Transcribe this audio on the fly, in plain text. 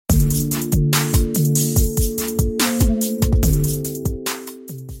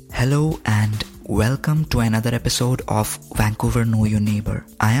welcome to another episode of Vancouver Know Your Neighbor.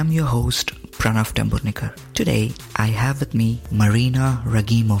 I am your host, Pranav Temburnikar. Today, I have with me Marina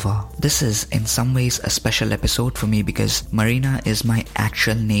Ragimova. This is in some ways a special episode for me because Marina is my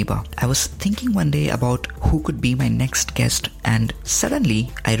actual neighbor. I was thinking one day about who could be my next guest, and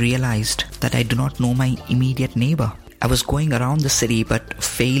suddenly I realized that I do not know my immediate neighbor. I was going around the city but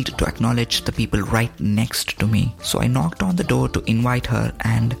failed to acknowledge the people right next to me. So I knocked on the door to invite her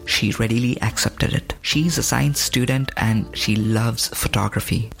and she readily accepted it. She's a science student and she loves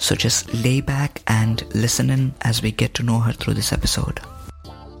photography. So just lay back and listen in as we get to know her through this episode.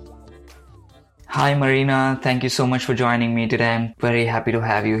 Hi Marina, thank you so much for joining me today. I'm very happy to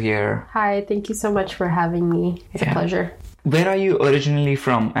have you here. Hi, thank you so much for having me. It's a pleasure. Where are you originally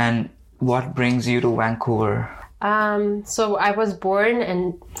from and what brings you to Vancouver? So I was born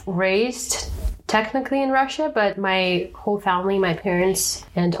and raised technically in Russia, but my whole family, my parents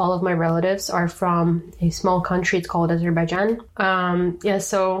and all of my relatives are from a small country. It's called Azerbaijan.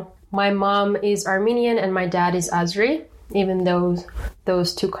 So my mom is Armenian and my dad is Azeri, even though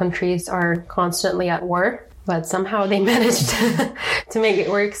those two countries are constantly at war. But somehow they managed to make it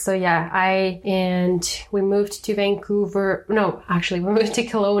work. So we moved to Vancouver. No, actually, we moved to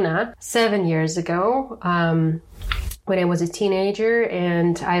Kelowna 7 years ago when I was a teenager.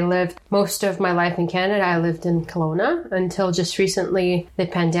 And I lived most of my life in Canada. I lived in Kelowna until just recently the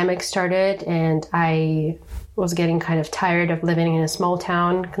pandemic started. And I was getting kind of tired of living in a small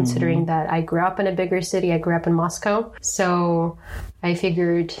town, considering that I grew up in a bigger city. I grew up in Moscow. So I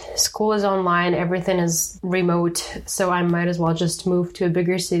figured school is online, everything is remote, so I might as well just move to a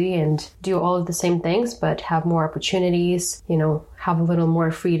bigger city and do all of the same things, but have more opportunities, have a little more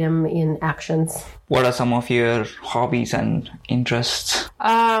freedom in actions. What are some of your hobbies and interests?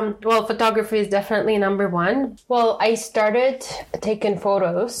 Well, photography is definitely number one. Well, I started taking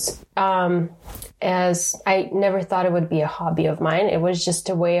photos as I never thought it would be a hobby of mine. It was just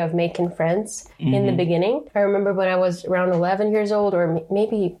a way of making friends in the beginning. I remember when I was around 11 years old or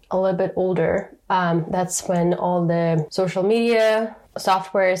maybe a little bit older, that's when all the social media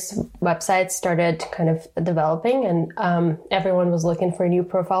softwares, websites started kind of developing and everyone was looking for a new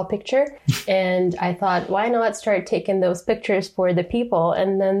profile picture. And I thought, why not start taking those pictures for the people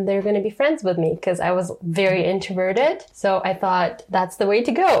and then they're going to be friends with me because I was very introverted. So I thought that's the way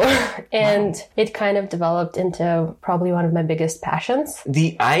to go. And it kind of developed into probably one of my biggest passions.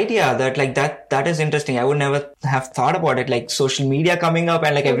 The idea that is interesting. I would never have thought about it, like social media coming up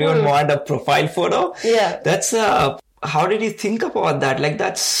and everyone wanted a profile photo. Yeah. That's how did you think about that?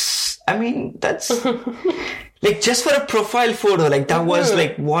 That's just for a profile photo, that was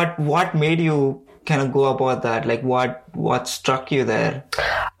what made you kind of go about that? What struck you there?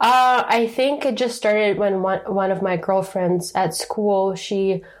 I think it just started when one of my girlfriends at school,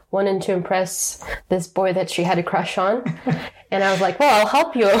 she wanted to impress this boy that she had a crush on. And I was like, well, I'll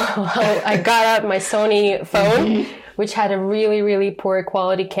help you. I got out my Sony phone, which had a really, really poor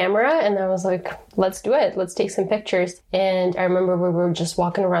quality camera. And I was like, let's do it. Let's take some pictures. And I remember we were just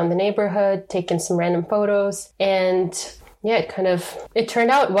walking around the neighborhood, taking some random photos. And yeah, it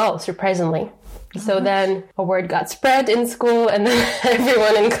turned out well, surprisingly. So then a word got spread in school and then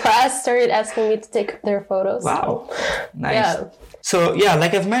everyone in class started asking me to take their photos. Wow. Nice. Yeah. So yeah,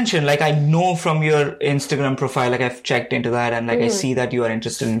 like I've mentioned, I know from your Instagram profile, I've checked into that and I see that you are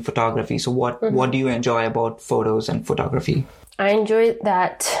interested in photography. So what do you enjoy about photos and photography? I enjoy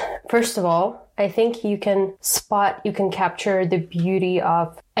that. First of all, I think you can capture the beauty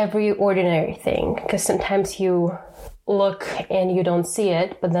of every ordinary thing because sometimes you look and you don't see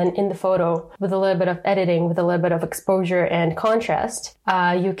it, but then in the photo with a little bit of editing, with a little bit of exposure and contrast,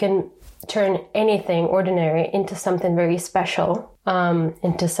 you can turn anything ordinary into something very special,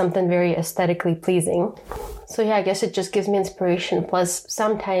 into something very aesthetically pleasing. So yeah, I guess it just gives me inspiration. Plus,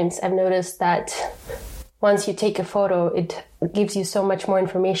 sometimes I've noticed that once you take a photo, it gives you so much more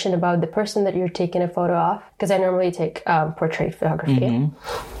information about the person that you're taking a photo of. Because I normally take portrait photography.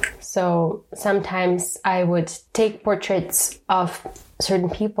 So sometimes I would take portraits of certain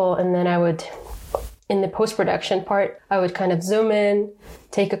people and then I would, in the post-production part, I would kind of zoom in,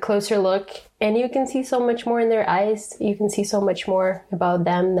 take a closer look, and you can see so much more in their eyes. You can see so much more about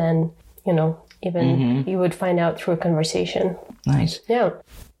them than, even you would find out through a conversation. Nice. Yeah.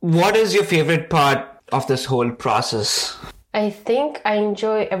 What is your favorite part of this whole process? I think I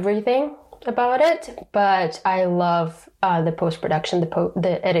enjoy everything about it, but I love the post-production,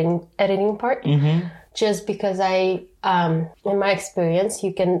 the editing part, just because in my experience,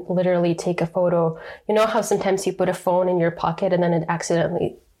 you can literally take a photo. You know how sometimes you put a phone in your pocket and then it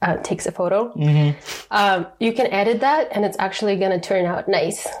accidentally takes a photo. You can edit that and it's actually going to turn out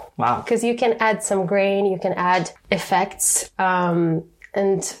nice. Wow. Because you can add some grain, you can add effects, and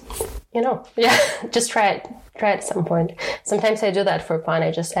just try it at some point. Sometimes I do that for fun.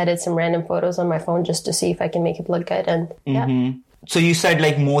 I just edit some random photos on my phone just to see if I can make it look good. And So you said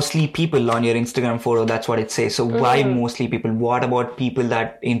like mostly people on your Instagram photo, that's what it says. So why mostly people? What about people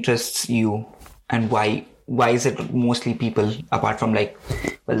that interests you, and why is it mostly people, apart from like,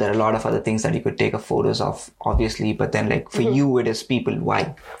 well, there are a lot of other things that you could take photos of, obviously, but then like for you, it is people.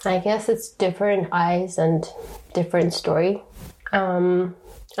 Why? I guess it's different eyes and different story.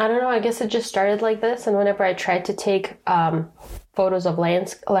 I don't know. I guess it just started like this. And whenever I tried to take photos of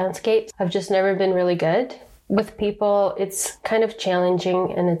landscapes, I've just never been really good. With people, it's kind of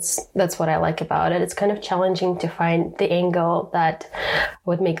challenging, and that's what I like about it. It's kind of challenging to find the angle that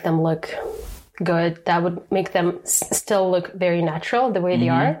would make them look good, that would make them still look very natural the way they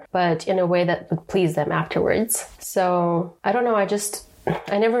are, but in a way that would please them afterwards. So I don't know, I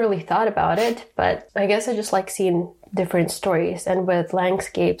never really thought about it, but I guess I just like seeing different stories. And with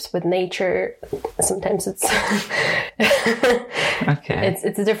landscapes, with nature, sometimes it's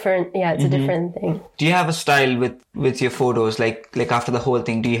it's a different it's a different thing. Do you have a style with your photos, like after the whole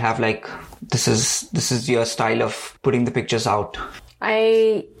thing, do you have like this is your style of putting the pictures out?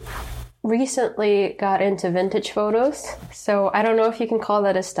 I recently got into vintage photos. So I don't know if you can call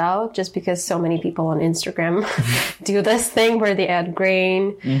that a style, just because so many people on Instagram do this thing where they add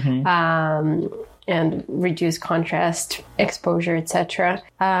grain and reduce contrast, exposure, etc.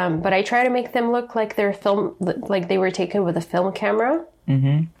 But I try to make them look like they're like they were taken with a film camera.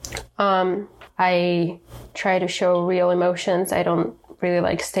 I try to show real emotions. I don't really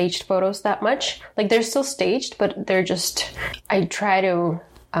like staged photos that much. Like, they're still staged, but they're just, I try to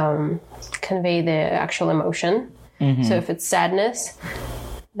convey the actual emotion. So if it's sadness,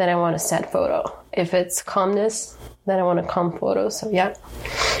 then I want a sad photo. If it's calmness, then I want a calm photo. So yeah.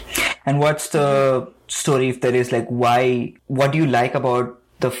 And what's the story, if there is, like, what do you like about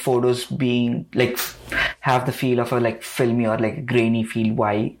the photos being like, have the feel of a like filmy or like a grainy feel?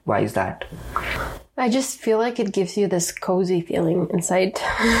 Why is that? I just feel like it gives you this cozy feeling inside.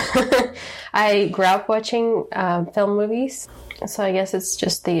 I grew up watching film movies, so I guess it's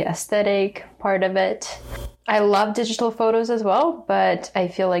just the aesthetic part of it. I love digital photos as well, but I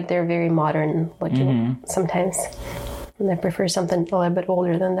feel like they're very modern looking sometimes. And I prefer something a little bit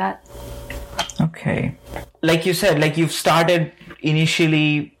older than that. Okay. Like you said, like you've started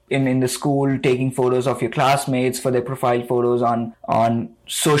initially in the school taking photos of your classmates for their profile photos on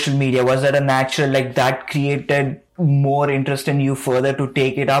social media. Was that a natural, like that created more interest in you further to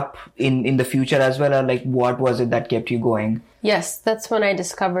take it up in the future as well? Or like what was it that kept you going? Yes, that's when I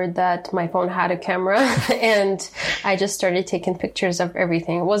discovered that my phone had a camera and I just started taking pictures of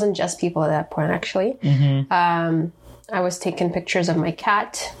everything. It wasn't just people at that point, actually. I was taking pictures of my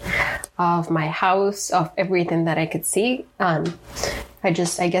cat, of my house, of everything that I could see. I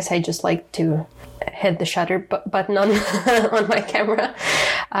guess I just like to hit the shutter button on on my camera.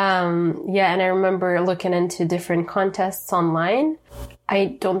 And I remember looking into different contests online.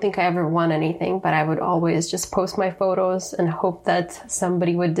 I don't think I ever won anything, but I would always just post my photos and hope that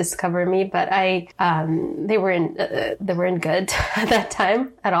somebody would discover me. But they weren't good at that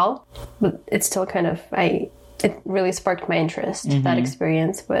time at all. But it's still kind of, it really sparked my interest, that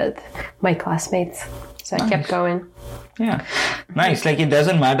experience with my classmates. So I kept going. Yeah. Nice. Like, it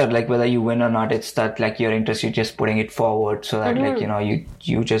doesn't matter like whether you win or not. It's that like your interest, you're just putting it forward so that like,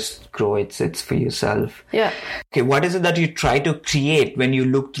 you just grow. It's for yourself. Yeah. Okay. What is it that you try to create when you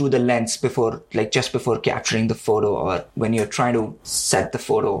look through the lens just before capturing the photo, or when you're trying to set the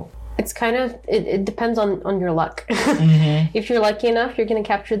photo? It's kind of, it depends on your luck. If you're lucky enough, you're going to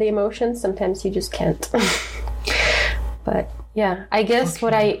capture the emotions. Sometimes you just can't. But yeah, I guess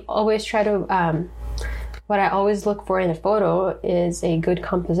what I always try to, what I always look for in a photo is a good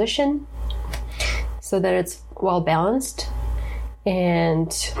composition, so that it's well balanced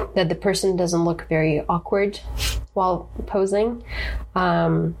and that the person doesn't look very awkward while posing.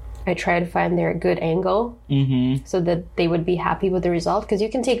 I try to find their good angle so that they would be happy with the result. Because you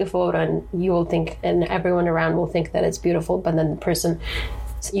can take a photo and you will think, and everyone around will think that it's beautiful, but then the person,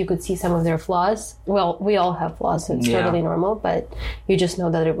 you could see some of their flaws. Well, we all have flaws, so it's totally normal, but you just know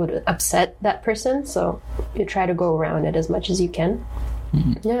that it would upset that person. So you try to go around it as much as you can.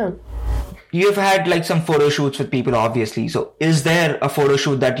 Yeah. You've had like some photo shoots with people, obviously. So is there a photo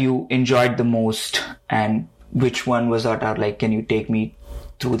shoot that you enjoyed the most? And which one was that? Or like, can you take me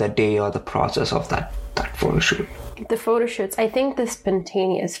through the day or the process of that photo shoot? The photo shoots, I think the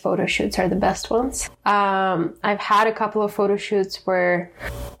spontaneous photo shoots are the best ones. I've had a couple of photo shoots where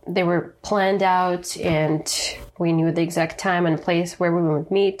they were planned out and we knew the exact time and place where we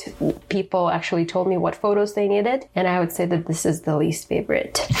would meet. People actually told me what photos they needed, and I would say that this is the least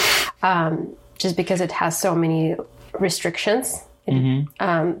favorite, just because it has so many restrictions.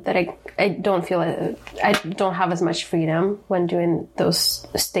 That I don't feel I don't have as much freedom when doing those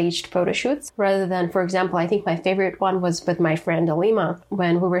staged photo shoots. Rather than, for example, I think my favorite one was with my friend Alima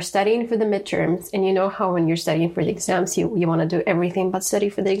when we were studying for the midterms. And you know how when you're studying for the exams, you want to do everything but study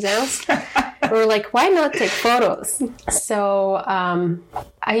for the exams. We were like, why not take photos? So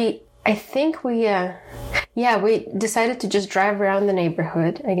I think we decided to just drive around the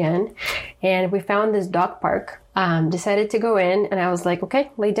neighborhood again, and we found this dog park. Decided to go in, and I was like, okay,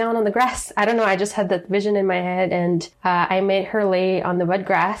 lay down on the grass. I don't know, I just had that vision in my head, and I made her lay on the wet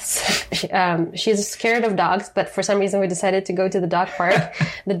grass. She's scared of dogs, but for some reason we decided to go to the dog park.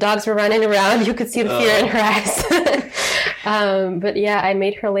 The dogs were running around. You could see the fear in her eyes. But yeah, I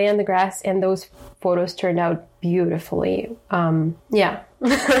made her lay on the grass, and those photos turned out beautifully. So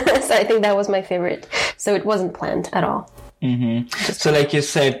I think that was my favorite. So it wasn't planned at all. So like you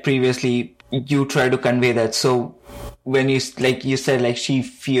said previously, you try to convey that. So when you said she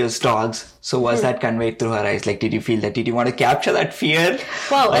fears dogs, so was that conveyed through her eyes? Like, did you feel that? Did you want to capture that fear?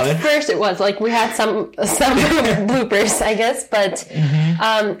 Well, at first it was like we had some bloopers, I guess, but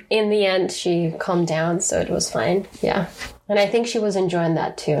in the end she calmed down, so it was fine. Yeah, and I think she was enjoying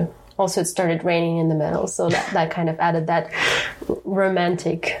that too. Also, it started raining in the middle, so that kind of added that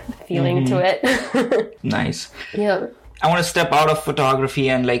romantic feeling to it. Nice. Yeah. I want to step out of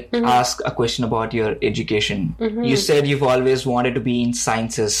photography and ask a question about your education. You said you've always wanted to be in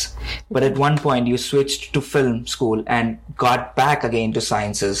sciences, but at one point you switched to film school and got back again to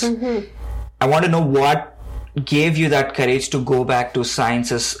sciences. I want to know what gave you that courage to go back to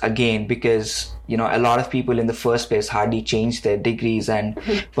sciences again, because a lot of people in the first place hardly change their degrees,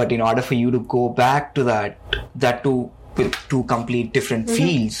 but in order for you to go back to that too with two complete different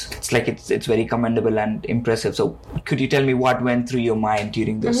fields, it's very commendable and impressive. So could you tell me what went through your mind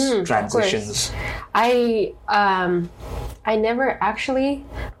during those transitions? I never actually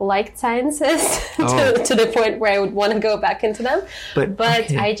liked sciences to the point where I would want to go back into them. But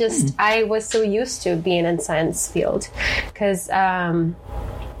okay. I was so used to being in science field because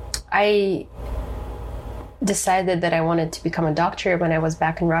I decided that I wanted to become a doctor when I was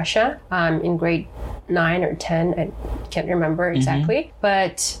back in Russia in grade 9 or 10. I can't remember exactly.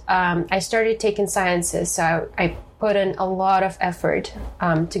 But I started taking sciences. So I put in a lot of effort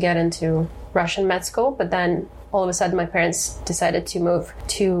to get into Russian med school. But then all of a sudden my parents decided to move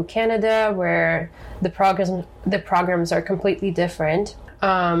to Canada, where the programs are completely different.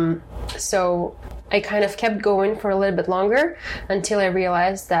 So I kind of kept going for a little bit longer until I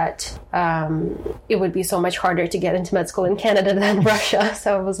realized that it would be so much harder to get into med school in Canada than Russia.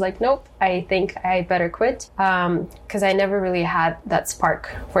 So I was like, nope, I think I better quit, because I never really had that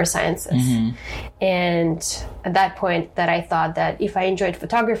spark for sciences. And at that point that I thought that if I enjoyed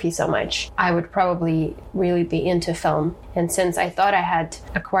photography so much, I would probably really be into film. And since I thought I had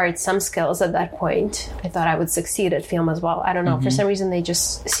acquired some skills at that point, I thought I would succeed at film as well. I don't know, for some reason they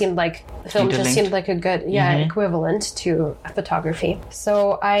just seemed like film just seemed like a good equivalent to photography.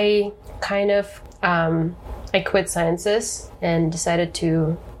 So I kind of I quit sciences and decided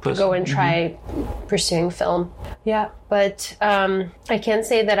to go and try pursuing film. Yeah, but I can't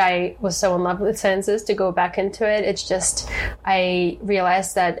say that I was so in love with sciences to go back into it. It's just I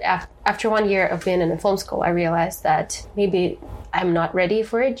realized that after 1 year of being in a film school, I realized that maybe I'm not ready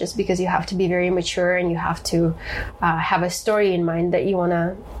for it, just because you have to be very mature and you have to have a story in mind that you want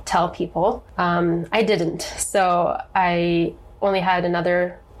to tell people. I didn't. So I only had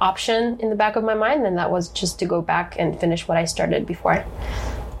another option in the back of my mind, and that was just to go back and finish what I started before.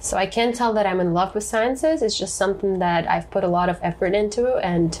 So I can't tell that I'm in love with sciences. It's just something that I've put a lot of effort into,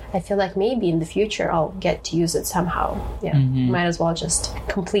 and I feel like maybe in the future I'll get to use it somehow. Yeah, might as well just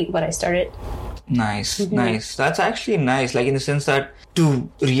complete what I started. Nice. That's actually nice. Like in the sense that to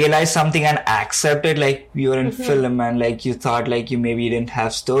realize something and accept it, like you're in film and like you thought like you maybe didn't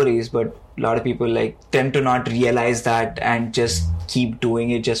have stories, but a lot of people like tend to not realize that and just keep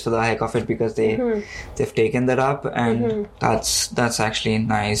doing it just for the heck of it because they've taken that up, and that's actually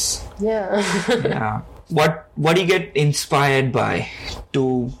nice. Yeah. What do you get inspired by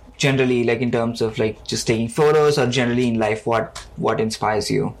to generally, like in terms of like just taking photos, or generally in life, what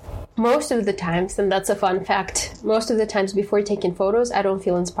inspires you? Most of the times, and that's a fun fact, most of the times before taking photos, I don't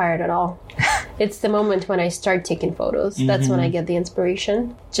feel inspired at all. It's the moment when I start taking photos. That's when I get the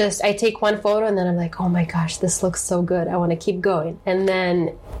inspiration. Just, I take one photo and then I'm like, oh my gosh, this looks so good. I want to keep going. And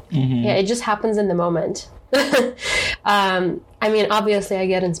then, yeah, it just happens in the moment. I mean, obviously I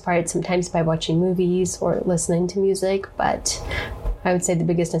get inspired sometimes by watching movies or listening to music, but I would say the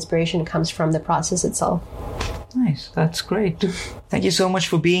biggest inspiration comes from the process itself. Nice. That's great. Thank you so much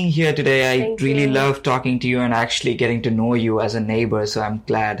for being here today. I really love talking to you and actually getting to know you as a neighbor, so I'm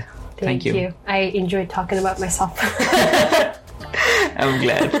glad. Thank you. I enjoyed talking about myself. I'm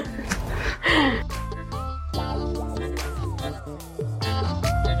glad.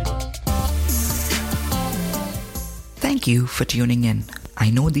 Thank you for tuning in.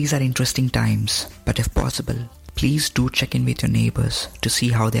 I know these are interesting times, but if possible, please do check in with your neighbors to see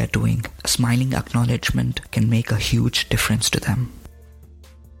how they are doing. A smiling acknowledgement can make a huge difference to them.